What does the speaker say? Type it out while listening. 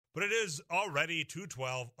But it is already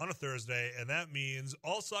 2:12 on a Thursday, and that means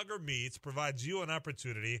All Sucker Meats provides you an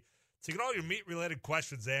opportunity to get all your meat-related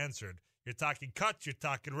questions answered. You're talking cuts, you're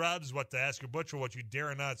talking rubs, what to ask your butcher, what you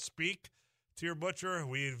dare not speak to your butcher.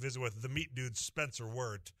 We visit with the meat dude, Spencer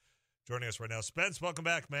Wirt, joining us right now. Spence, welcome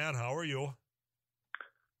back, man. How are you?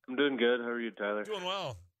 I'm doing good. How are you, Tyler? Doing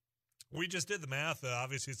well. We just did the math.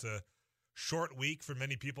 Obviously, it's a short week for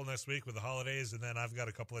many people next week with the holidays, and then I've got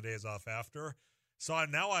a couple of days off after. So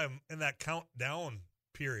now I'm in that countdown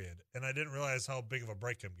period, and I didn't realize how big of a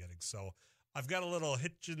break I'm getting. So I've got a little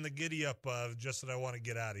hitch in the giddy up of just that I want to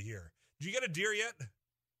get out of here. Did you get a deer yet?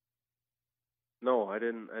 No, I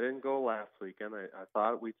didn't. I didn't go last weekend. I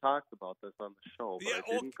thought we talked about this on the show, but I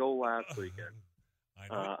didn't go last weekend. I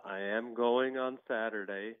know. I am going on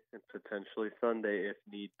Saturday and potentially Sunday if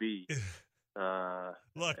need be.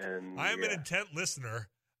 Look, I am an intent listener.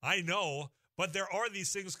 I know, but there are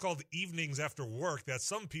these things called evenings after work that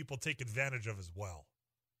some people take advantage of as well.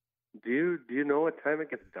 Do you know what time it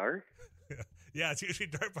gets dark? Yeah, it's usually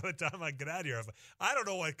dark by the time I get out of here. I don't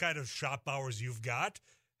know what kind of shop hours you've got.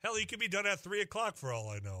 Hell, you could be done at 3 o'clock for all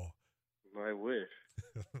I know. I wish.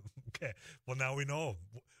 Okay, well, now we know.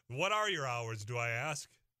 What are your hours, do I ask?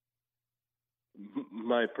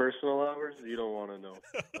 My personal hours? You don't want to know.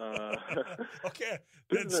 Okay.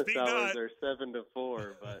 Business hours are 7 to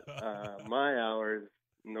 4, but my hours,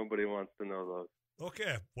 nobody wants to know those.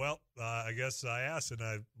 Okay. Well, I guess I asked, and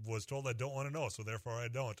I was told I don't want to know, so therefore I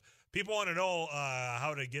don't. People want to know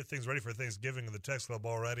how to get things ready for Thanksgiving in the text club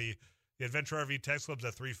already. The Adventure RV text club's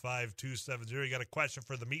at 35270. You got a question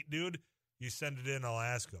for the meat dude? You send it in, I'll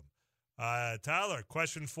ask him. Tyler,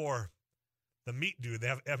 question for the meat dude. They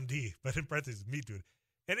have MD, but in parentheses, meat dude.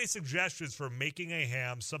 Any suggestions for making a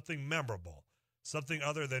ham something memorable, something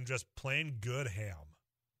other than just plain good ham?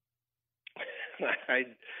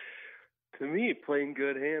 To me, plain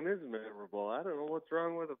good ham is memorable. I don't know what's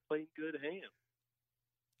wrong with a plain good ham.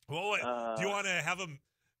 Well, do you want to have them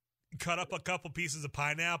cut up a couple pieces of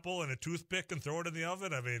pineapple and a toothpick and throw it in the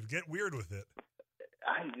oven? I mean, get weird with it.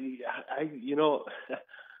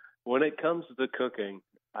 When it comes to cooking,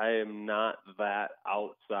 I am not that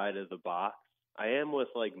outside of the box. I am with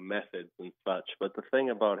like methods and such, but the thing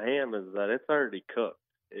about ham is that it's already cooked.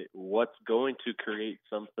 What's going to create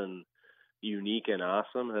something unique and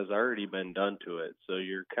awesome has already been done to it. So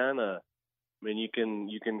you're kind of, you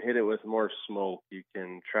can hit it with more smoke. You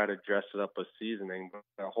can try to dress it up with seasoning, but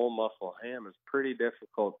a whole muscle ham is pretty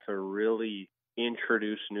difficult to really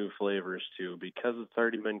introduce new flavors to because it's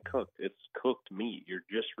already been cooked. It's cooked meat. You're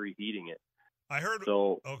just reheating it. I heard.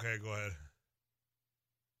 So, okay, go ahead.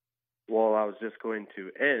 Well, I was just going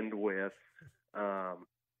to end with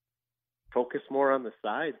focus more on the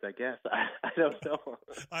sides, I guess. I don't know.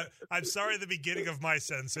 I'm sorry the beginning of my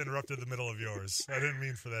sentence interrupted the middle of yours. I didn't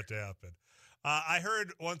mean for that to happen. I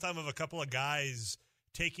heard one time of a couple of guys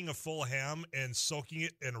taking a full ham and soaking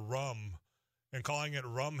it in rum and calling it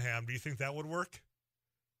rum ham. Do you think that would work?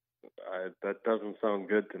 That doesn't sound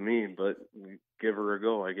good to me, but give her a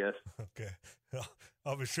go, I guess. Okay.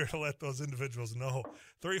 I'll be sure to let those individuals know.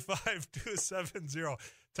 35270.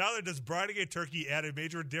 Tyler, does brining a turkey add a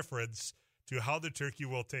major difference to how the turkey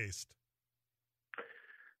will taste?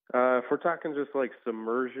 If we're talking just like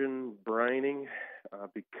submersion brining,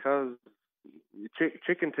 because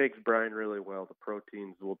chicken takes brine really well, the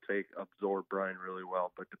proteins will absorb brine really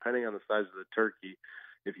well. But depending on the size of the turkey,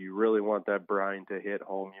 if you really want that brine to hit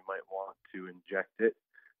home, you might want to inject it.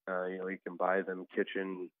 You can buy them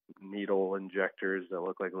kitchen needle injectors that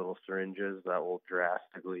look like little syringes that will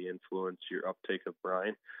drastically influence your uptake of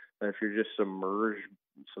brine. And if you're just submersion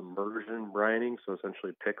brining, so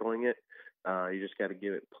essentially pickling it, you just got to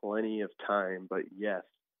give it plenty of time. But yes,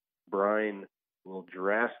 brine will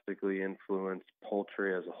drastically influence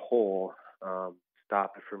poultry as a whole,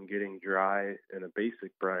 stop it from getting dry in a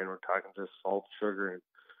basic brine. We're talking just salt, sugar, and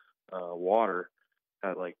water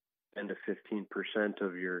at like 10 to 15%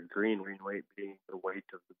 of your green weight being the weight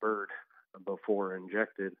of the bird before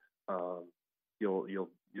injected. You'll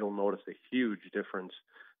notice a huge difference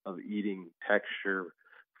of eating texture,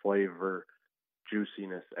 flavor,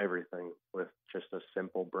 juiciness, everything with just a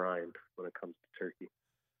simple brine when it comes to turkey.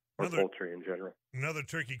 Or poultry in general. Another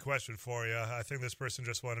turkey question for you. I think this person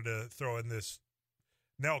just wanted to throw in this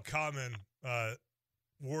now common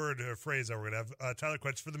word or phrase that we're going to have. Tyler,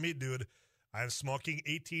 question for the meat dude. I'm smoking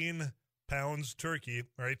 18 pounds turkey,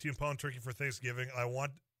 or 18-pound turkey for Thanksgiving. I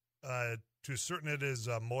want to certain it is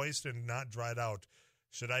moist and not dried out.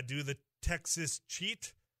 Should I do the Texas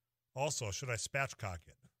cheat? Also, should I spatchcock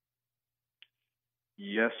it?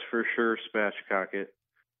 Yes, for sure, spatchcock it.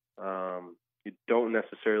 You don't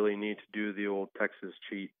necessarily need to do the old Texas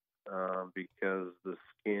cheat. because the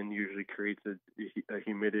skin usually creates a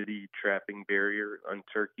humidity trapping barrier on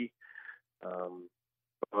turkey. Um,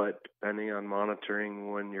 but depending on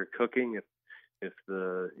monitoring when you're cooking, if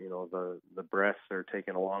the breasts are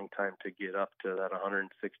taking a long time to get up to that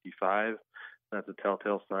 165, that's a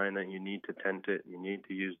telltale sign that you need to tent it. You need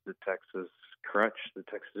to use the Texas crutch, the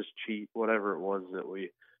Texas cheat, whatever it was that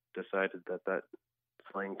we decided that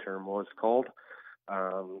slang term was called,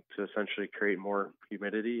 to essentially create more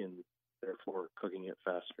humidity and therefore cooking it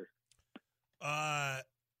faster.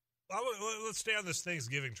 Let's stay on this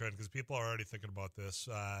Thanksgiving trend because people are already thinking about this.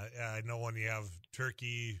 I know when you have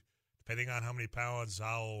turkey, depending on how many pounds,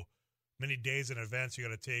 how many days in advance you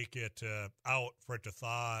got to take it out for it to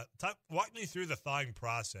thaw. Walk me through the thawing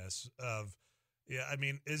process of,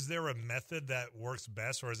 is there a method that works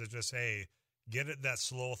best, or is it just, hey, get it that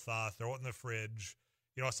slow thaw, throw it in the fridge?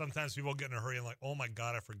 Sometimes people get in a hurry and like, oh my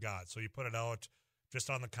God, I forgot. So you put it out just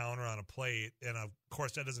on the counter on a plate, and of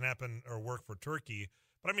course that doesn't happen or work for turkey.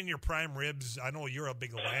 But your prime ribs, I know you're a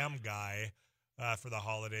big lamb guy for the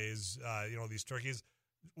holidays, these turkeys.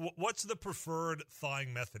 What's the preferred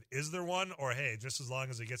thawing method? Is there one, or hey, just as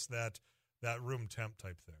long as it gets that room temp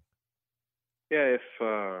type thing? Yeah, if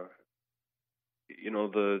the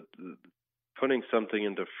putting something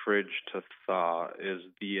into fridge to thaw is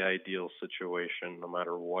the ideal situation, no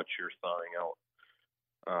matter what you're thawing out.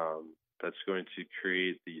 That's going to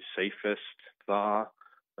create the safest thaw.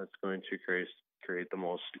 That's going to create the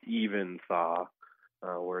most even thaw,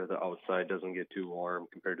 where the outside doesn't get too warm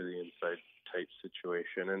compared to the inside type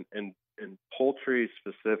situation. And poultry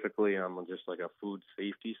specifically, on just like a food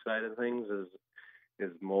safety side of things,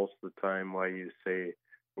 is most of the time why you say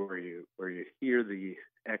where you hear the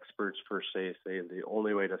experts per se say the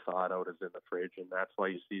only way to thaw it out is in the fridge, and that's why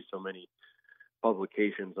you see so many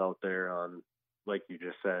publications out there on, like you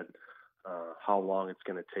just said, how long it's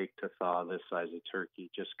going to take to thaw this size of turkey,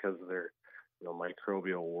 just because their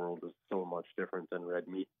microbial world is so much different than red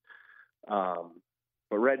meat.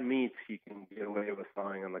 But red meat, you can get away with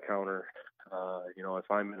thawing on the counter.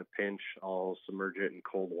 If I'm in a pinch, I'll submerge it in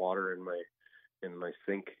cold water in my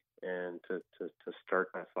sink, and to start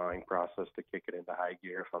that thawing process, to kick it into high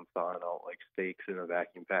gear if I'm thawing out like steaks in a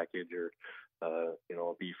vacuum package, or a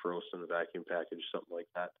beef roast in a vacuum package, something like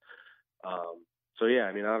that. So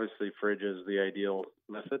yeah, obviously fridge is the ideal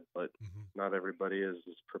method, but not everybody is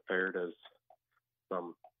as prepared as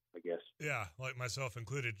some, I guess. Yeah, like myself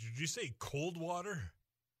included. Did you say cold water?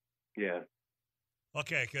 Yeah.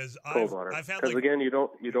 Okay, because I've had again, you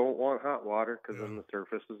don't want hot water, because then the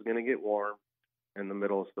surface is going to get warm and the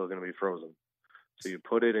middle is still going to be frozen. So you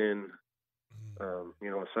put it in,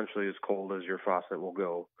 essentially as cold as your faucet will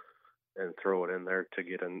go, and throw it in there to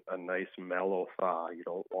get a nice mellow thaw. You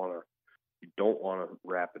don't want a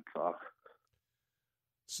rapid thaw.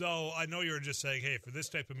 So I know you were just saying, hey, for this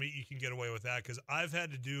type of meat, you can get away with that, because I've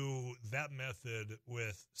had to do that method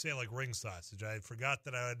with, say, like ring sausage. I forgot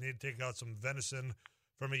that I need to take out some venison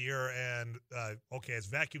from a year, and okay, it's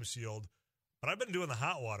vacuum sealed, but I've been doing the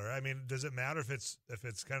hot water. Does it matter if it's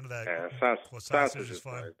kind of that? Yeah, sausage is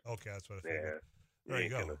fine. Okay, that's what I figured. Yeah, there you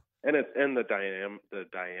go. And the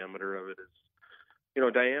diameter of it is,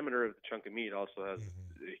 diameter of the chunk of meat also has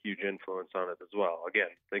a huge influence on it as well. Again,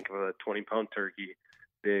 think of a 20-pound turkey.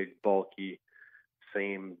 Big, bulky,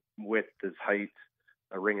 same width as height.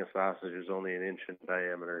 A ring of sausage is only an inch in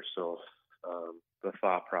diameter, so the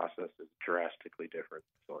thaw process is drastically different.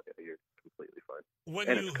 So yeah, you're completely fine.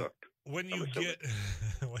 It's cooked. When you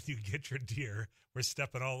get your deer, we're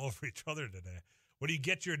stepping all over each other today. When you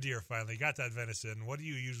get your deer finally, got that venison, what do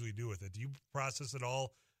you usually do with it? Do you process it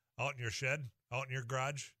all out in your shed, out in your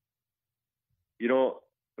garage?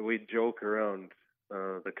 We joke around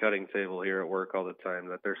the cutting table here at work all the time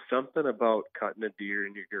that there's something about cutting a deer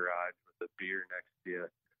in your garage with a beer next to you.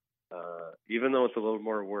 Even though it's a little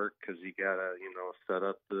more work, because you gotta, set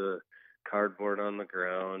up the cardboard on the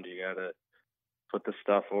ground, you gotta put the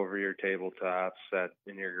stuff over your tabletop, set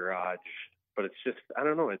in your garage. But it's just, I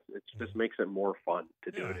don't know, it just makes it more fun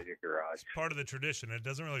to do it in your garage. It's part of the tradition. It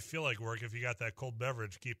doesn't really feel like work if you got that cold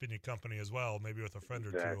beverage keeping you company as well, maybe with a friend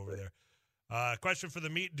or two over there. Question for the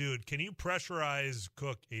meat dude. Can you pressurize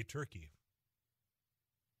cook a turkey?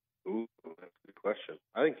 Ooh, that's a good question.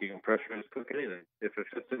 I think you can pressurize cook anything. If it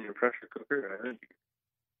fits in your pressure cooker, I think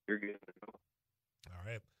you're good to go. All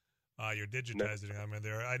right. You're digitizing on me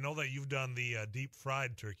there. I know that you've done the deep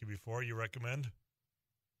fried turkey before. You recommend?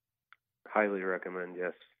 Highly recommend,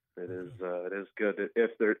 yes. It is good.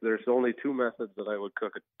 If there's only two methods that I would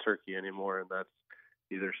cook a turkey anymore, and that's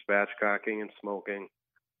either spatchcocking and smoking,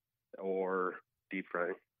 or deep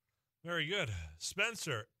frying. Very good.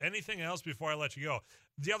 Spencer, anything else before I let you go?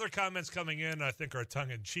 The other comments coming in, I think, are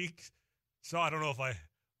tongue-in-cheek, so I don't know if I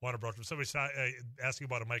want to broach them. Somebody's asking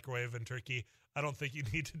about a microwave in Turkey. I don't think you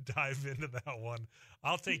need to dive into that one.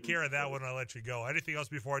 I'll take care of that one. I'll let you go. Anything else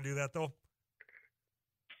before I do that, though?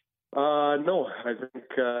 No, I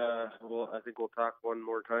think we'll talk one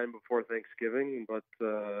more time before Thanksgiving. But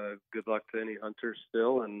good luck to any hunters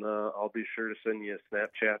still, and I'll be sure to send you a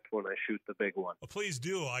Snapchat when I shoot the big one. Well, please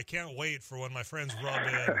do. I can't wait for when my friends rub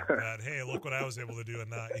in that. Hey, look what I was able to do, and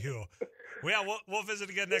not you. Well, yeah, we'll visit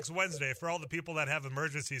again next Wednesday. For all the people that have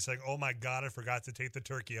emergencies, saying, "Oh my God, I forgot to take the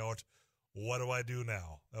turkey out. What do I do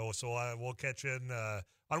now?" So we'll catch you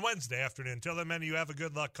on Wednesday afternoon. Until then, man, you have a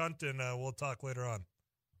good luck hunt, and we'll talk later on.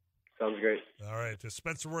 Sounds great. All right. To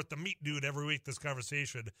Spencer Worth, the meat dude, every week this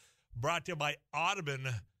conversation brought to you by Audubon.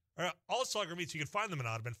 All Sauger Meats, you can find them in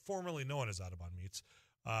Audubon, formerly known as Audubon Meats.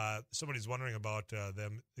 Somebody's wondering about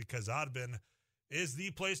them because Audubon is the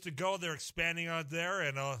place to go. They're expanding out there.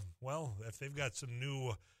 And, well, if they've got some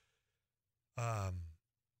new,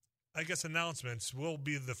 announcements, we'll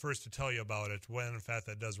be the first to tell you about it when, in fact,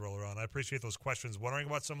 that does roll around. I appreciate those questions. Wondering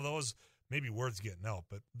about some of those. Maybe words getting out,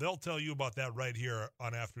 but they'll tell you about that right here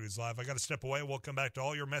on Afternoons Live. I got to step away. We'll come back to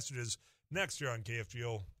all your messages next year on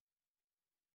KFGO